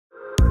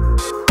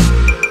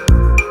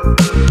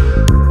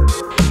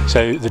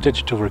So the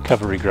Digital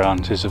Recovery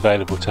Grant is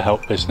available to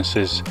help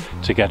businesses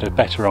to get a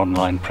better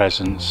online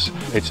presence.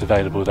 It's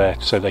available there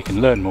so they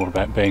can learn more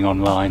about being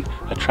online,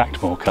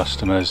 attract more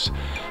customers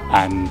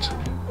and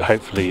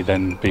hopefully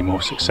then be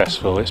more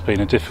successful. It's been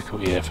a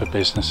difficult year for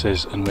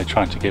businesses and we're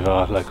trying to give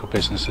our local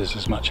businesses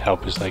as much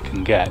help as they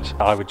can get.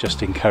 I would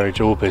just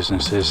encourage all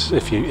businesses,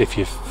 if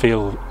you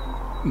feel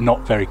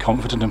not very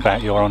confident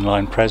about your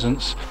online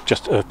presence,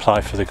 just apply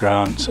for the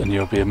grant and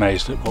you'll be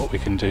amazed at what we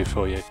can do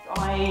for you.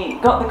 I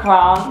got the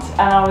grant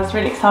and I was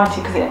really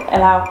excited because it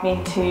allowed me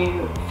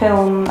to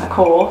film a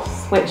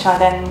course which I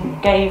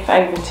then gave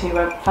over to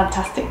a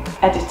fantastic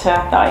editor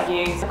that I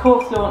use. The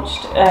course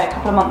launched a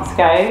couple of months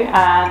ago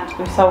and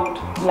we've sold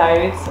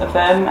loads of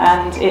them,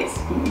 and it's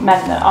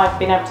meant that I've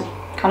been able to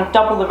kind of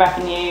double the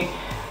revenue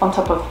on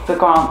top of the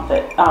grant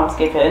that I was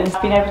given.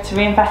 I've been able to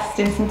reinvest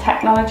in some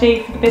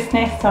technology for the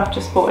business, so I've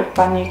just bought a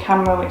brand new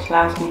camera which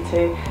allows me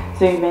to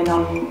zoom in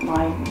on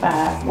my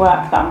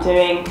work that I'm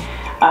doing,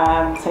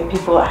 so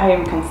people at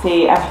home can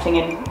see everything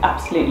in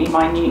absolutely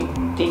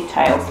minute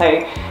detail.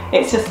 So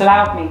it's just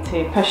allowed me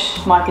to push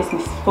my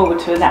business forward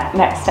to the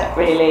next step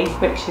really,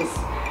 which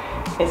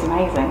is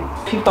amazing.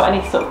 If you've got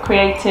any sort of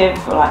creative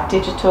or like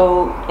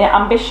digital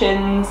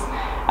ambitions,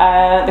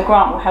 the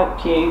grant will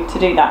help you to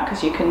do that,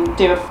 because you can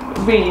do a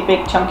really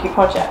big chunky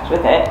project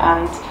with it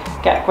and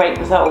get great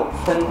results,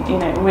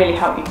 and really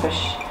help you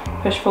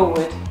push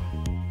forward.